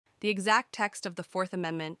The exact text of the Fourth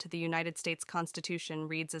Amendment to the United States Constitution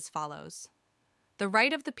reads as follows: "The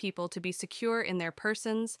right of the people to be secure in their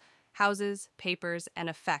persons, houses, papers, and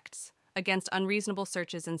effects against unreasonable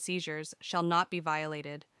searches and seizures shall not be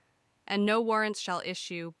violated, and no warrants shall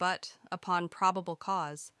issue but upon probable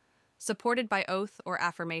cause, supported by oath or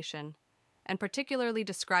affirmation, and particularly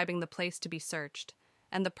describing the place to be searched,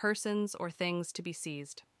 and the persons or things to be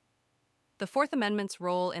seized." The Fourth Amendment's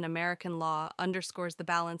role in American law underscores the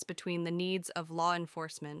balance between the needs of law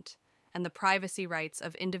enforcement and the privacy rights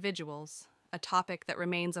of individuals, a topic that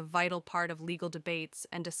remains a vital part of legal debates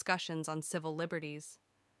and discussions on civil liberties.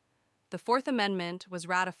 The Fourth Amendment was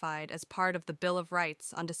ratified as part of the Bill of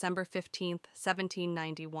Rights on December 15,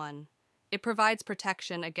 1791. It provides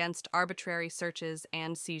protection against arbitrary searches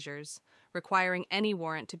and seizures, requiring any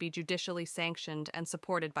warrant to be judicially sanctioned and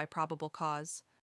supported by probable cause.